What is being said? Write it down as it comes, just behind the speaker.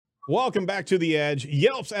Welcome back to The Edge.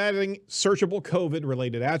 Yelp's adding searchable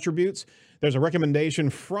COVID-related attributes. There's a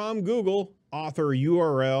recommendation from Google, author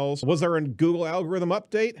URLs. Was there a Google algorithm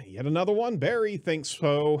update? Yet another one. Barry thinks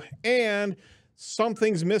so. And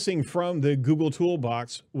something's missing from the Google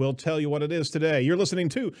toolbox. We'll tell you what it is today. You're listening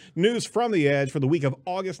to News from The Edge for the week of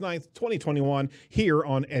August 9th, 2021, here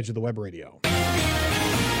on Edge of the Web Radio.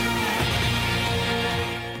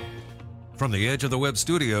 From the Edge of the Web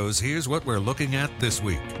studios, here's what we're looking at this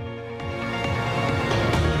week.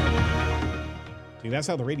 See, that's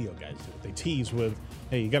how the radio guys do it. They tease with,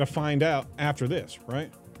 hey, you got to find out after this,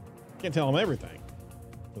 right? Can't tell them everything.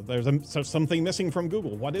 But there's something missing from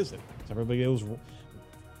Google. What is it? So everybody goes.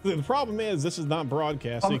 The problem is this is not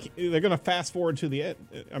broadcast. So they're going to fast forward to the end.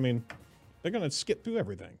 I mean, they're going to skip through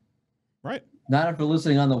everything, right? Not after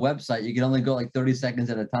listening on the website. You can only go like 30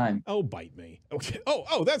 seconds at a time. Oh, bite me. Okay.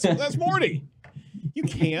 Oh, that's Morty. You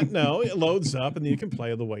can't. No, it loads up and you can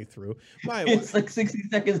play the way through. It's like 60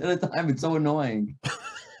 seconds at a time. It's so annoying.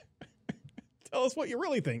 Tell us what you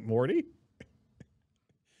really think, Morty.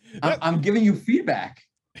 I'm giving you feedback.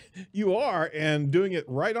 You are, and doing it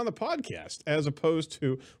right on the podcast, as opposed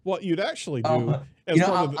to what you'd actually do as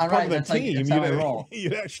part of the team.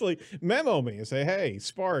 You'd actually memo me and say, hey,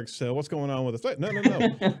 Sparks, what's going on with this?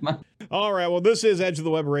 No. All right, well, this is Edge of the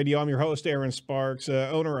Web Radio. I'm your host, Aaron Sparks,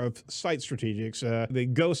 owner of Site Strategics. The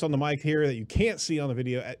ghost on the mic here that you can't see on the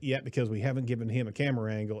video yet because we haven't given him a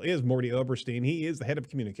camera angle is Morty Oberstein. He is the head of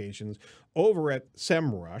communications over at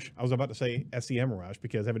SEMrush. I was about to say SEMrush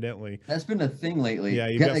because evidently... That's been a thing lately. Yeah,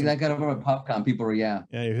 that got over at PopCon. People were, Yeah,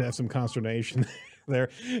 you have some consternation there.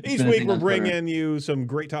 Each week we're bringing you some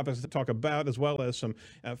great topics to talk about, as well as some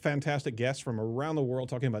fantastic guests from around the world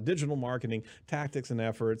talking about digital marketing tactics and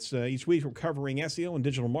efforts. Each week we're covering SEO and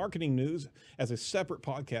digital marketing news as a separate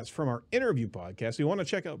podcast from our interview podcast. So you want to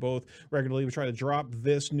check out both regularly. We try to drop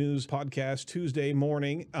this news podcast Tuesday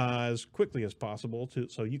morning as quickly as possible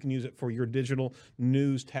so you can use it for your digital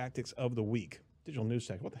news tactics of the week. Digital news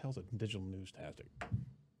tactic. What the hell is a digital news tactic?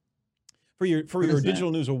 For your digital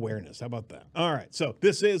news awareness. How about that? All right. So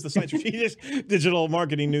this is the Site Strategics Digital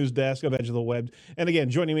Marketing News Desk of Edge of the Web. And again,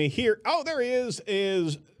 joining me here, there he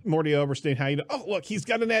is Morty Oberstein. How you doing? Oh, look, he's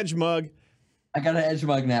got an Edge mug. I got an Edge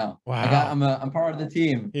mug now. Wow. I'm part of the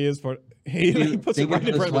team. He is part. He puts it right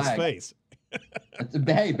in front of his face.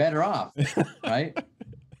 Hey, better off, right?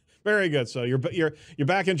 Very good. So you're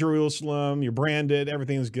back in Jerusalem. You're branded.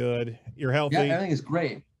 Everything's good. You're healthy. Yeah, everything is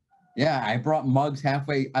great. Yeah, I brought mugs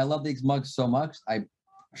halfway. I love these mugs so much. I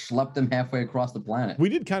schlepped them halfway across the planet. We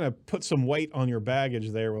did kind of put some weight on your baggage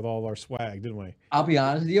there with all our swag, didn't we? I'll be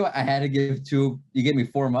honest with you. I had to give two. You gave me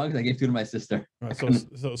 4 mugs. I gave 2 to my sister. Right,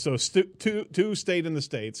 so two stayed in the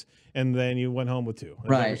States, and then you went home with 2.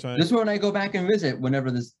 Right. Just when I go back and visit, whenever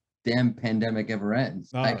this damn pandemic ever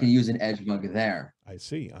ends, I can use an Edge mug there. I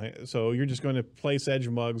see. So you're just going to place Edge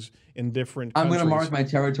mugs in different countries. I'm going to mark my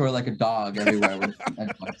territory like a dog everywhere with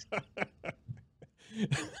Edge mugs.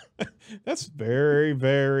 That's very,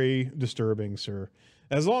 very disturbing, sir.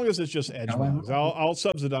 As long as it's just Edge mugs. I'll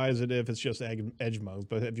subsidize it if it's just Edge mugs,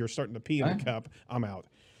 but if you're starting to pee in a cup, I'm out.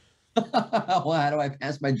 Well, how do I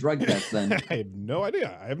pass my drug test then? I have no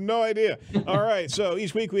idea. All right. So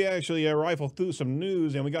each week we actually rifle through some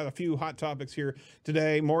news, and we got a few hot topics here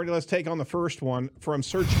today. Morty, let's take on the first one from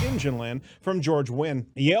Search Engine Land from George Wynn.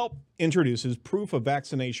 Yelp introduces proof of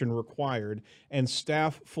vaccination required and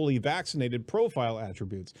staff fully vaccinated profile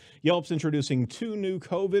attributes. Yelp's introducing 2 new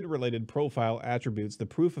COVID-related profile attributes, the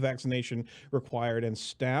proof of vaccination required and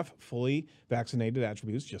staff fully vaccinated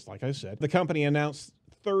attributes, just like I said. The company announced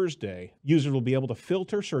Thursday, users will be able to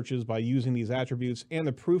filter searches by using these attributes, and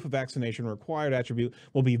the proof of vaccination required attribute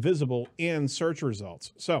will be visible in search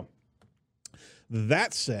results. So,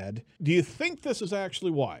 that said, do you think this is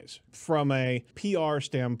actually wise? From a PR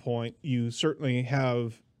standpoint, you certainly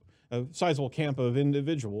have a sizable camp of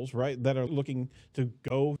individuals, right, that are looking to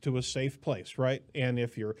go to a safe place, right? And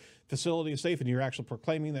if your facility is safe and you're actually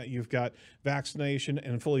proclaiming that you've got vaccination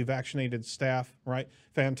and fully vaccinated staff, right,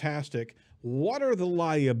 fantastic. What are the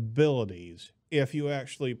liabilities if you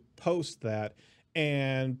actually post that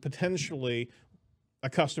and potentially a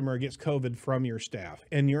customer gets COVID from your staff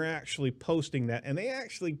and you're actually posting that and they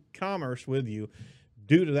actually commerce with you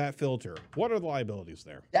due to that filter? What are the liabilities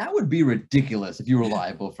there? That would be ridiculous if you were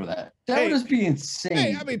liable for that. That would just be insane.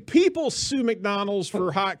 Hey, I mean, people sue McDonald's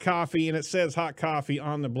for hot coffee and it says hot coffee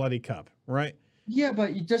on the bloody cup, right? Yeah,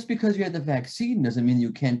 but just because you had the vaccine doesn't mean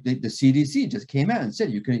you can't. The CDC just came out and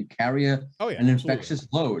said you can carry an infectious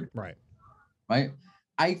load. Right.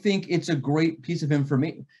 I think it's a great piece of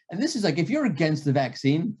information. And this is like, if you're against the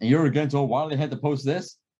vaccine and you're against, why do they have to post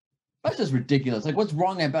this? That's just ridiculous. Like, what's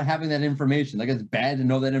wrong about having that information? Like, it's bad to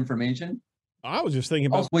know that information. I was just thinking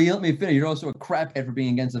about. Also, well, you let me finish. You're also a craphead for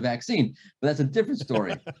being against the vaccine, but that's a different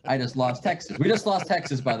story. I just lost Texas. We just lost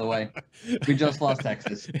Texas, by the way. We just lost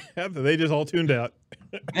Texas. They just all tuned out.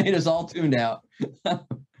 They just all tuned out.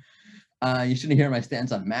 You shouldn't hear my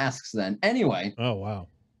stance on masks then. Anyway. Oh, wow.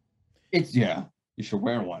 You should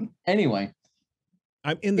wear one. Anyway.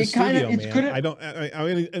 I'm in the studio,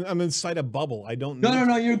 man. I'm inside a bubble. I don't know.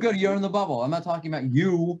 No, you're good. You're in the bubble. I'm not talking about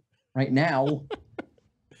you right now.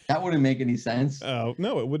 That wouldn't make any sense. Oh,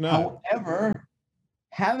 no, it would not. However,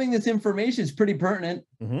 having this information is pretty pertinent.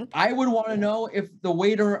 Mm-hmm. I would want to know if the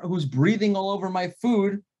waiter who's breathing all over my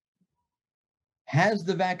food has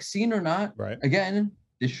the vaccine or not. Right. Again,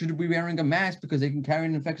 they should be wearing a mask because they can carry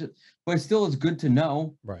an infection, but still it's good to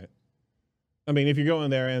know. Right. I mean, if you go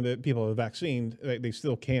in there and the people are vaccinated, they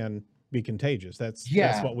still can be contagious. That's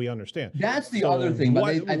what we understand. That's the other thing, but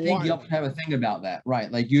I think you have to have a thing about that,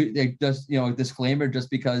 right? Like they just, a disclaimer, just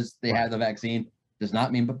because they have the vaccine does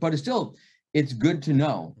not mean, but it's still, it's good to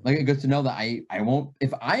know. Like, it's good to know that I won't,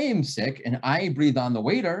 if I am sick and I breathe on the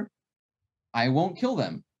waiter, I won't kill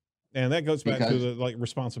them. And that goes back to the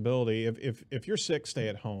responsibility. If you're sick, stay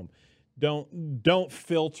at home. Don't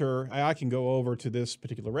filter. I can go over to this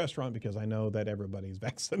particular restaurant because I know that everybody's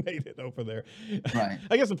vaccinated over there. Right.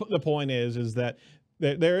 I guess the point is that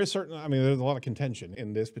there is certain. I mean, there's a lot of contention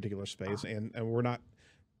in this particular space, and we're not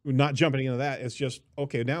jumping into that. It's just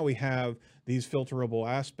okay. Now we have these filterable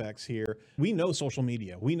aspects here. We know social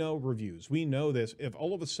media. We know reviews. We know this. If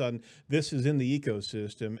all of a sudden this is in the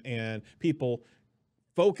ecosystem and people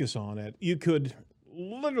focus on it, you could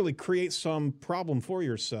literally create some problem for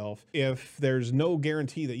yourself if there's no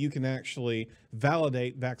guarantee that you can actually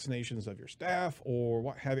validate vaccinations of your staff or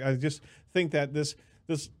what have you. I just think that this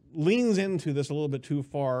leans into this a little bit too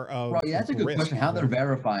far. Right, that's a good question. How they're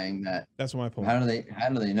verifying that? That's my point. How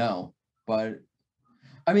do they know? But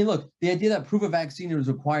I mean, look, the idea that proof of vaccine is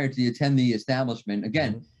required to attend the establishment,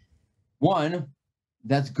 again, one,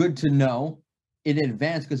 that's good to know in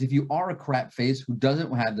advance, because if you are a crap face who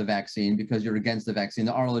doesn't have the vaccine because you're against the vaccine,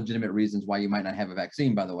 there are legitimate reasons why you might not have a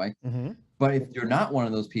vaccine, by the way. Mm-hmm. But if you're not one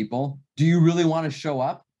of those people, do you really want to show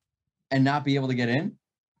up and not be able to get in?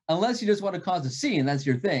 Unless you just want to cause a scene, that's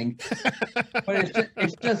your thing. But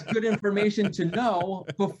it's just good information to know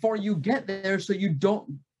before you get there so you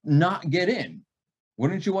don't not get in.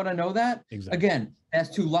 Wouldn't you want to know that? Exactly. Again, that's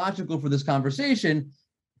too logical for this conversation.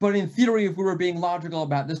 But in theory, if we were being logical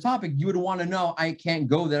about this topic, you would want to know I can't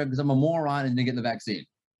go there because I'm a moron and didn't get the vaccine.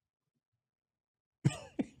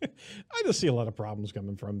 I just see a lot of problems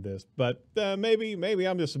coming from this, but maybe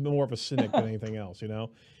I'm just more of a cynic than anything else.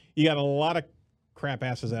 You got a lot of crap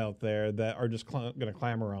asses out there that are just going to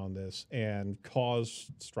clamor on this and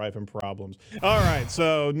cause strife and problems. All right,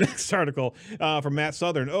 so next article from Matt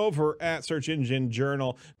Southern over at Search Engine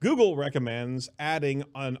Journal. Google recommends adding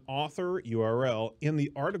an author URL in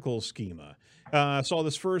the article schema. Saw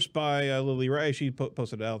this first by Lily Ray. She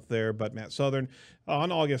posted it out there, but Matt Southern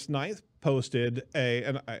on August 9th posted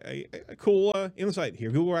a cool insight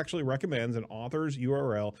here. Google actually recommends an author's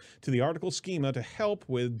URL to the article schema to help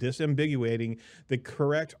with disambiguating the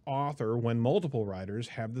correct author when multiple writers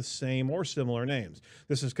have the same or similar names.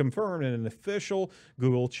 This is confirmed in an official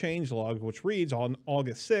Google changelog, which reads on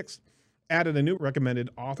August 6th, added a new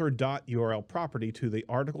recommended author.url property to the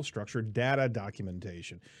article structure data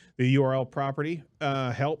documentation. The URL property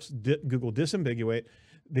helps Google disambiguate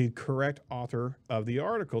the correct author of the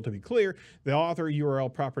article. To be clear, the author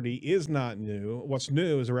URL property is not new. What's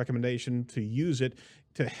new is a recommendation to use it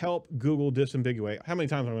to help Google disambiguate. How many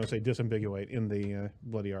times am I going to say disambiguate in the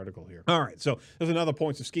bloody article here? All right, so there's another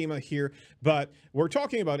points of schema here, but we're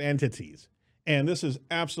talking about entities. And this is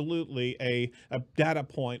absolutely a data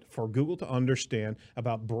point for Google to understand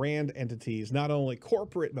about brand entities, not only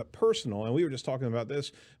corporate, but personal. And we were just talking about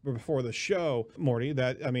this before the show, Morty,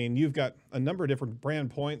 that, I mean, you've got a number of different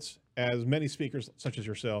brand points, as many speakers such as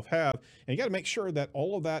yourself have. And you got to make sure that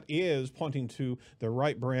all of that is pointing to the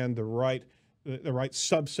right brand, the right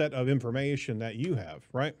subset of information that you have,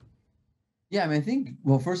 right? Yeah, I mean, I think,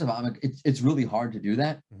 well, first of all, it's really hard to do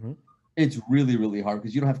that. Mm-hmm. It's really, really hard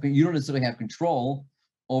because you don't necessarily have control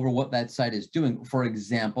over what that site is doing. For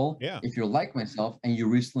example, if you're like myself and you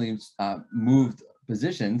recently moved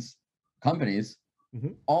positions, companies,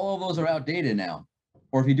 all of those are outdated now.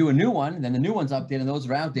 Or if you do a new one, then the new one's updated and those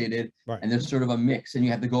are outdated. Right. And there's sort of a mix and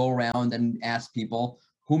you have to go around and ask people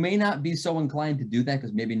who may not be so inclined to do that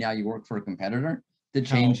because maybe now you work for a competitor to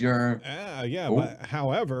change your... But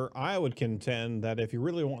however, I would contend that if you're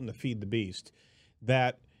really wanting to feed the beast,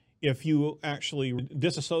 that if you actually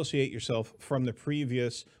disassociate yourself from the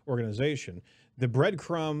previous organization, the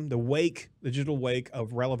breadcrumb, the digital wake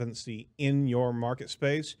of relevancy in your market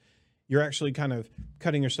space, you're actually kind of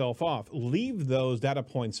cutting yourself off. Leave those data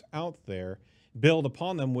points out there, build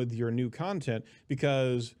upon them with your new content,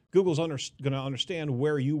 because Google's going to understand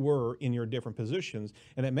where you were in your different positions,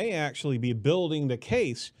 and it may actually be building the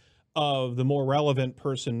case of the more relevant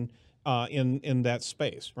person in that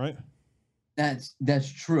space, right?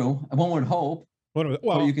 That's true. One would hope.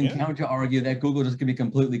 Well, you can counter argue that Google just can be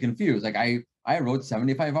completely confused. Like I wrote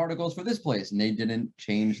 75 articles for this place, and they didn't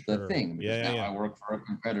change the thing because now I work for a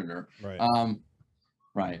competitor. Right.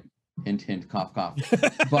 Right. Hint, hint, cough, cough.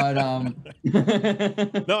 But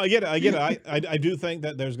no, I get it. I do think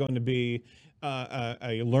that there's going to be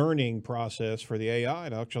a learning process for the AI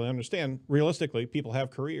to actually understand. Realistically, people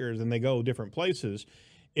have careers and they go different places.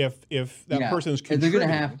 If that person's contributing, they're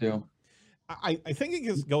going to have to. I think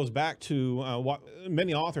it goes back to what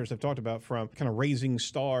many authors have talked about, from kind of raising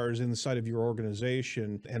stars inside of your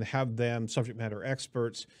organization and have them subject matter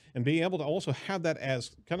experts, and being able to also have that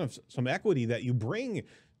as kind of some equity that you bring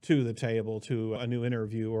to the table to a new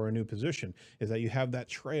interview or a new position, is that you have that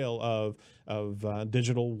trail of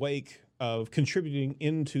digital wake of contributing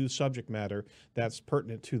into subject matter that's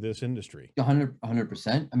pertinent to this industry.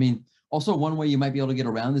 100%. I mean, also one way you might be able to get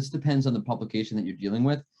around this, depends on the publication that you're dealing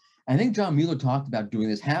with. I think John Mueller talked about doing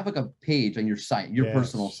this. Have like a page on your site, your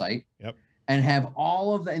personal site, and have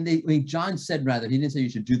all of the. And John said, rather, he didn't say you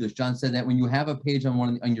should do this. John said that when you have a page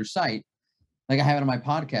on your site, like I have it on my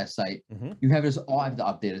podcast site, you have this. Oh, I have to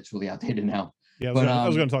update it. It's really outdated now. Yeah, I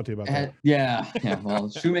was going to talk to you about that. Yeah.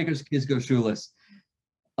 Well, shoemakers' kids go shoeless.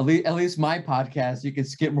 At least my podcast, you can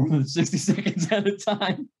skip more than 60 seconds at a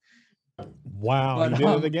time. Wow, but, you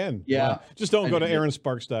did it again. Yeah. Wow. Just don't go to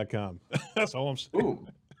aaronsparks.com. That's all I'm saying. Ooh.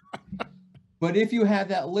 But if you have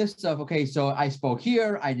that list of, okay, so I spoke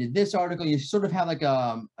here, I did this article, you sort of have like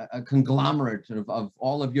a conglomerate of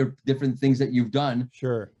all of your different things that you've done.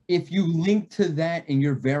 Sure. If you link to that in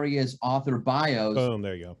your various author bios, boom,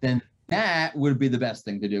 there you go. Then that would be the best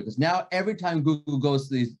thing to do, because now every time Google goes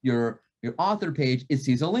to your author page, it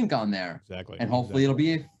sees a link on there. Exactly. And hopefully it'll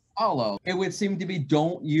be a follow. It would seem to be,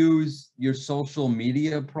 don't use your social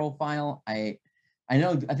media profile. I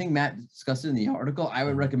think Matt discussed it in the article. I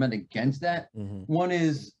would recommend against that. One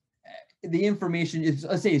is the information is,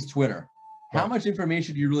 let's say it's Twitter. How much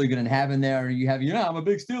information are you really going to have in there? You have, I'm a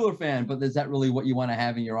big Steeler fan, but is that really what you want to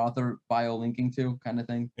have in your author bio linking to, kind of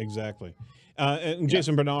thing? Exactly. And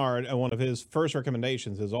Jason Bernard, one of his first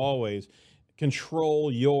recommendations is always control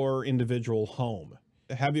your individual home.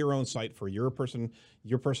 Have your own site for your person,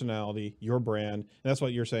 your personality, your brand. And that's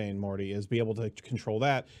what you're saying, Marty, is be able to control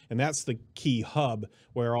that. And that's the key hub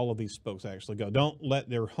where all of these folks actually go. Don't let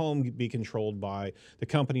their home be controlled by the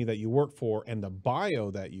company that you work for and the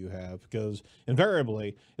bio that you have, because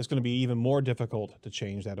invariably it's going to be even more difficult to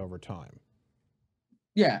change that over time.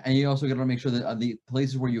 Yeah, and you also got to make sure that the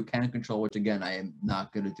places where you can control, which again, I am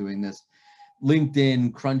not good at doing this,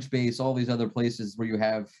 LinkedIn, Crunchbase, all these other places where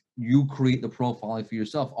you create the profile for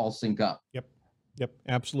yourself, all sync up. Yep.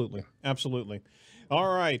 Absolutely.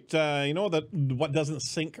 All right. You know what doesn't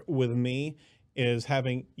sync with me is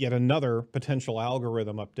having yet another potential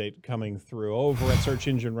algorithm update coming through over at Search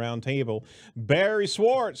Engine Roundtable. Barry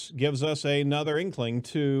Schwartz gives us another inkling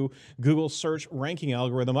to Google search ranking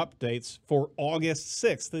algorithm updates for August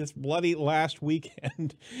 6th, this bloody last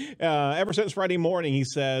weekend. Ever since Friday morning, he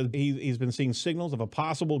said he's been seeing signals of a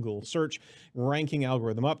possible Google search ranking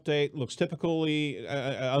algorithm update. Looks typically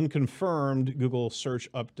unconfirmed Google search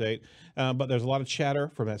update, but there's a lot of chatter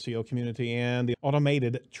from SEO community and the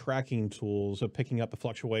automated tracking tools of picking up the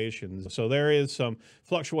fluctuations. So there is some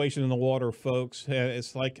fluctuation in the water, folks.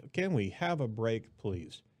 It's like, can we have a break,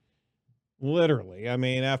 please? Literally. I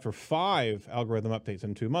mean, after 5 algorithm updates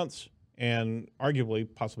in 2 months, and arguably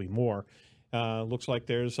possibly more, looks like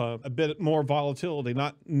there's a bit more volatility,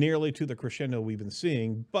 not nearly to the crescendo we've been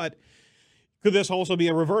seeing, but could this also be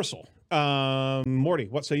a reversal? Morty,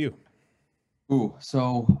 what say you? Ooh,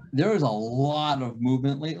 so there is a lot of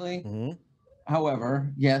movement lately.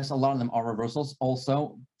 However, yes, a lot of them are reversals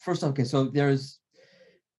also. First, okay, so there's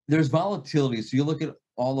volatility. So you look at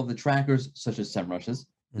all of the trackers, such as SEMrush's,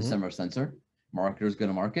 the SEMrush sensor, marketers go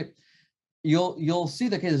to market. You'll see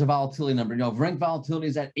that, okay, there's a volatility number. Rank volatility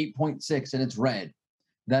is at 8.6 and it's red.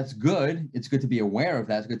 That's good. It's good to be aware of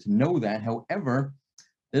that. It's good to know that. However,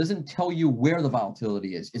 it doesn't tell you where the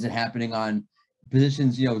volatility is. Is it happening on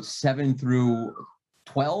positions, 7 through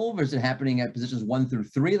 12, or is it happening at positions 1 through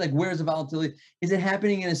 3? Like, where's the volatility? Is it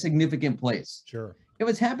happening in a significant place? Sure. if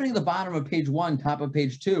it's happening at the bottom of page 1, top of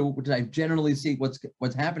page 2, which I generally see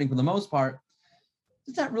what's happening for the most part,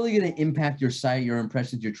 is that really going to impact your site, your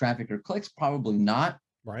impressions, your traffic, or clicks? Probably not.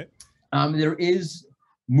 Right. There is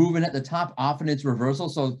movement at the top. Often it's reversal.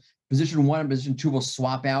 So position 1 and position 2 will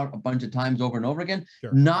swap out a bunch of times over and over again.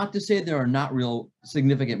 Sure. Not to say there are not real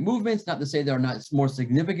significant movements, not to say there are not more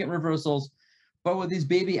significant reversals. But with these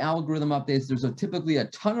baby algorithm updates, there's typically a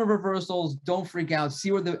ton of reversals. Don't freak out.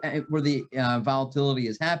 See where the volatility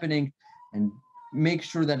is happening, and make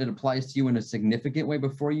sure that it applies to you in a significant way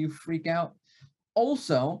before you freak out.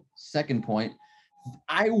 Also, second point,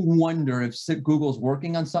 I wonder if Google's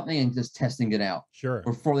working on something and just testing it out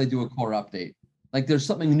before they do a core update. Like there's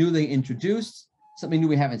something new they introduced, something new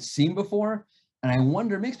we haven't seen before, and I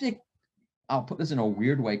wonder, makes me, I'll put this in a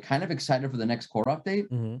weird way, kind of excited for the next core update.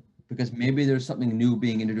 Mm-hmm. Because maybe there's something new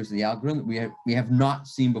being introduced to the algorithm that we have not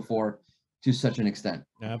seen before to such an extent.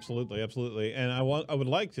 Absolutely, absolutely. And I would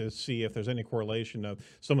like to see if there's any correlation of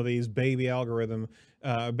some of these baby algorithm,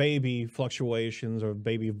 baby fluctuations or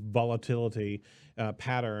baby volatility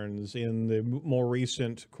patterns in the more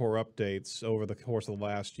recent core updates over the course of the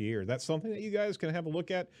last year. That's something that you guys can have a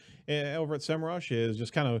look at over at SEMrush, is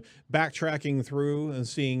just kind of backtracking through and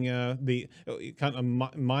seeing the kind of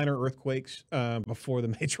minor earthquakes before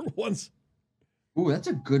the major ones. Ooh, that's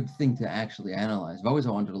a good thing to actually analyze. I've always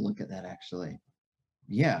wanted to look at that, actually.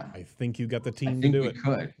 Yeah. I think you got the team to do it. I think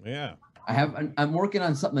we could. Yeah. I'm working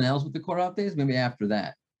on something else with the core updates, maybe after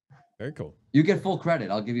that. Very cool. You get full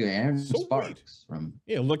credit. I'll give you Aaron Sparks from.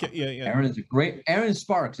 Yeah, look at Aaron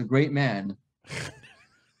Sparks, a great man.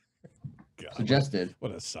 God, suggested.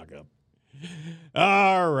 What a suck up.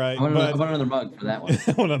 All right. I want another mug for that one.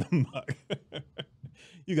 One another mug.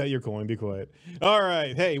 You got your coin. Be quiet. All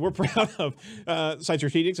right. Hey, we're proud of Site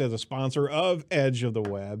Strategics as a sponsor of Edge of the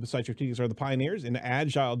Web. Site Strategics are the pioneers in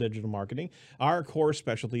agile digital marketing. Our core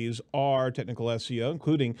specialties are technical SEO,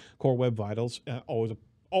 including Core Web Vitals,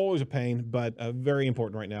 always a pain, but very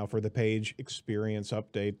important right now for the page experience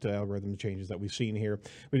update algorithm changes that we've seen here.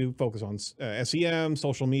 We do focus on SEM,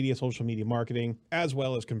 social media marketing, as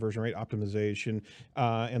well as conversion rate optimization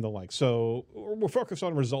and the like. So we're focused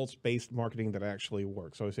on results-based marketing that actually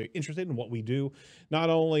works. So if you're interested in what we do, not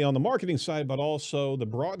only on the marketing side, but also the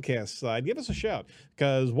broadcast side, give us a shout,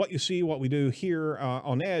 because what you see, what we do here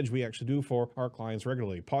on Edge, we actually do for our clients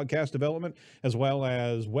regularly. Podcast development, as well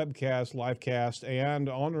as webcast, livecast, and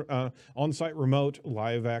on-site remote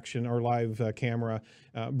live action or live camera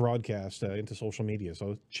broadcast into social media.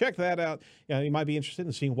 So check that out. You might be interested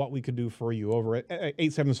in seeing what we could do for you over at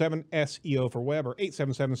 877-SEO for web or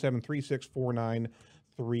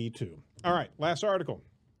 877-736-4932. All right, last article.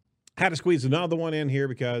 Had to squeeze another one in here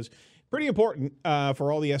because pretty important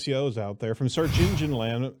for all the SEOs out there. From Search Engine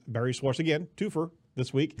Land, Barry Schwartz again, twofer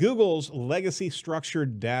this week. Google's legacy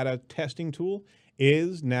structured data testing tool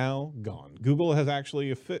is now gone. Google has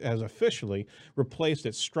officially replaced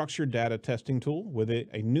its structured data testing tool with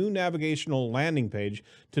a new navigational landing page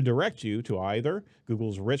to direct you to either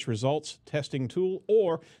Google's rich results testing tool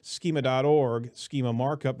or schema.org schema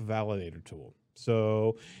markup validator tool.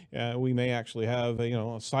 So we may actually have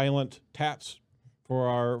a silent taps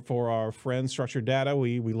for our friends Structured Data.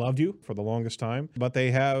 We loved you for the longest time, but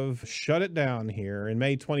they have shut it down here. In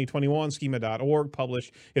May 2021, schema.org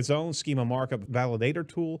published its own schema markup validator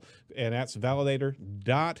tool, and that's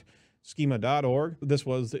validator.schema.org. This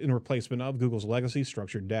was in replacement of Google's legacy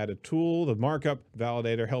structured data tool. The markup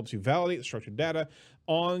validator helps you validate the structured data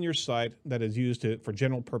on your site that is used for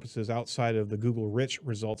general purposes outside of the Google Rich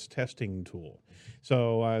Results testing tool.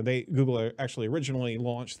 So Google actually originally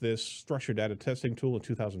launched this structured data testing tool in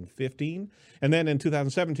 2015. And then in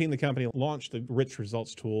 2017, the company launched the Rich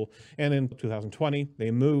Results tool. And in 2020,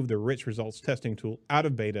 they moved the Rich Results testing tool out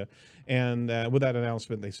of beta. And with that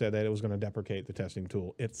announcement, they said that it was going to deprecate the testing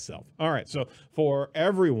tool itself. All right. So for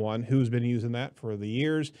everyone who's been using that for the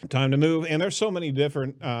years, time to move. And there's so many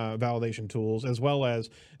different validation tools, as well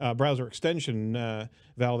as browser extension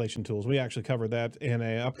validation tools. We actually covered that in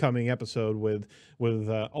an upcoming episode with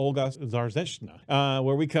Olga Zarzhechna,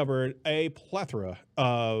 where we covered a plethora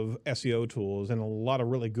of SEO tools and a lot of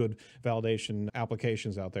really good validation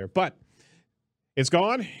applications out there. But it's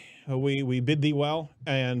gone. We bid thee well,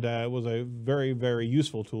 and it was a very, very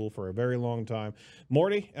useful tool for a very long time.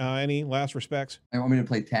 Morty, any last respects? I want me to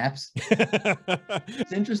play taps.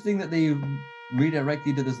 It's interesting that they redirect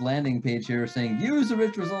you to this landing page here saying use the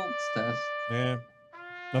rich results test. Yeah,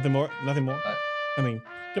 nothing more. I mean,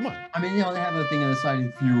 come on. I mean, they have a thing on the side.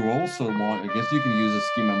 If you also want, I guess you can use a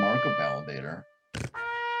schema markup validator.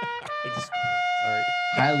 Sorry.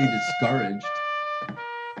 Highly discouraged.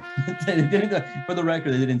 For the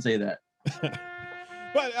record, they didn't say that.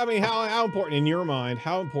 But I mean, how important in your mind?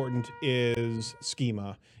 How important is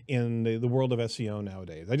schema in the world of SEO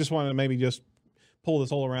nowadays? I just want to maybe just pull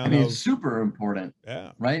this all around. I mean, it's super important.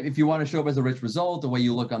 Yeah. Right. If you want to show up as a rich result, the way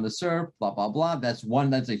you look on the SERP, blah blah blah. That's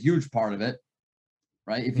a huge part of it.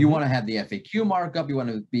 Right. If you want to have the FAQ markup, you want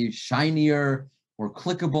to be shinier, more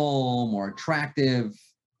clickable, more attractive.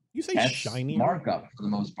 You say shinier? Markup for the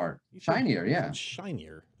most part. Shinier, yeah.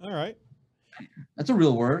 Shinier. All right. That's a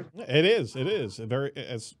real word. It is.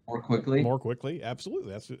 It's more quickly. More quickly.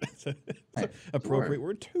 Absolutely. That's an appropriate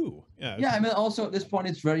word too. Yeah. Yeah. I mean, also at this point,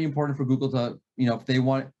 it's very important for Google to, if they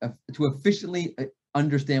want to efficiently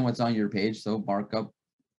understand what's on your page. So markup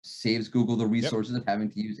saves Google the resources of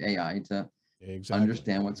having to use AI to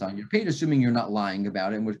understand what's on your page, assuming you're not lying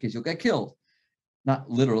about it, in which case you'll get killed.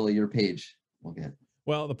 Not literally your page will get.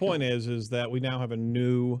 Well, the point is that we now have a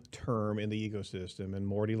new term in the ecosystem, and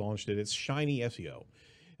Morty launched it. It's shiny SEO.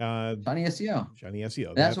 Shiny SEO. Shiny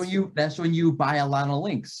SEO. That's when you buy a lot of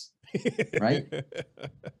links, right?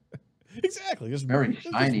 Exactly. Just very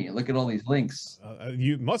shiny. Look at all these links.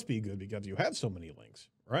 You must be good because you have so many links,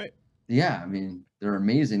 right? Yeah, I mean, they're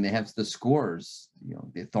amazing. They have the scores,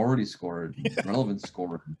 the authority score, relevance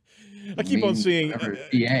score. I keep on seeing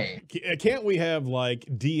DA. Can't we have like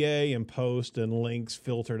DA and post and links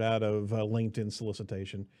filtered out of LinkedIn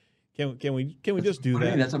solicitation? Can we just do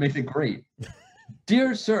that? That's what makes it great.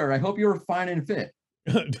 Dear sir, I hope you're fine and fit.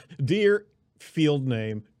 Dear field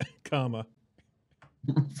name, comma.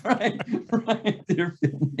 right. Dear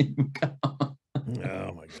field name, comma.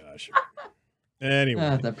 Oh my gosh.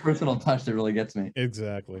 Anyway, that personal touch that really gets me.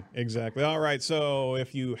 Exactly. All right. So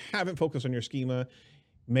if you haven't focused on your schema,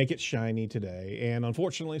 make it shiny today. And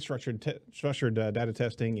unfortunately, structured data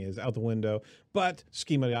testing is out the window, but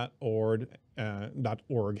schema.org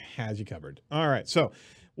has you covered. All right. So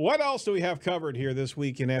what else do we have covered here this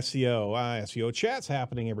week in SEO? SEO Chat's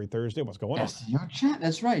happening every Thursday. What's going on? SEO Chat,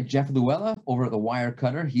 that's right. Jeff Luella over at the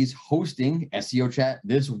Wirecutter. He's hosting SEO Chat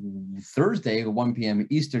this Thursday at 1 p.m.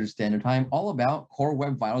 Eastern Standard Time, all about Core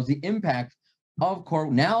Web Vitals, the impact of Core.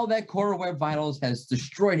 Now that Core Web Vitals has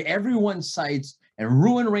destroyed everyone's sites and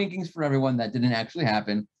ruined rankings for everyone, that didn't actually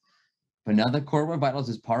happen. But now that Core Web Vitals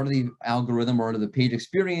is part of the algorithm or the page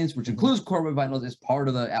experience, which includes Core Web Vitals as part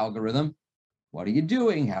of the algorithm, what are you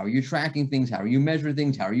doing? How are you tracking things? How are you measuring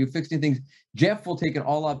things? How are you fixing things? Jeff will take it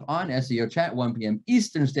all up on SEO Chat, 1 p.m.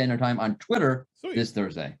 Eastern Standard Time on Twitter this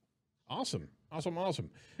Thursday. Awesome.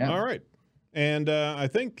 Yeah. All right. And I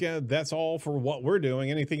think that's all for what we're doing.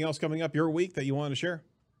 Anything else coming up your week that you want to share?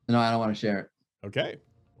 No, I don't want to share it. Okay.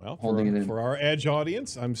 Well, for our Edge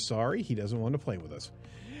audience, I'm sorry. He doesn't want to play with us.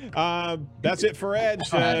 That's it for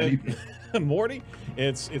Edge. Morty,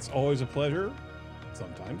 it's always a pleasure.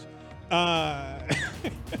 Sometimes. Thanks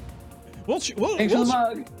for the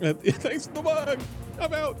mug. Thanks for the mug.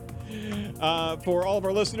 I'm out. For all of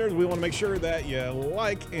our listeners, we want to make sure that you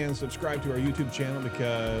like and subscribe to our YouTube channel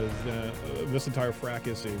because this entire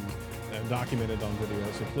fracas is documented on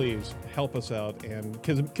video. So please help us out and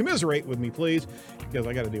commiserate with me, please, because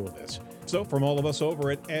I got to deal with this. So from all of us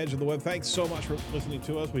over at Edge of the Web, thanks so much for listening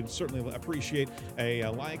to us. We'd certainly appreciate a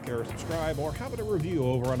like or subscribe or how about a review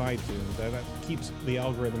over on iTunes. That keeps the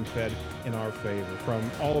algorithm fed in our favor. From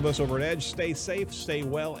all of us over at Edge, stay safe, stay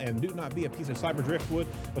well, and do not be a piece of cyber driftwood.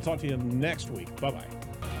 We'll talk to you next week. Bye-bye.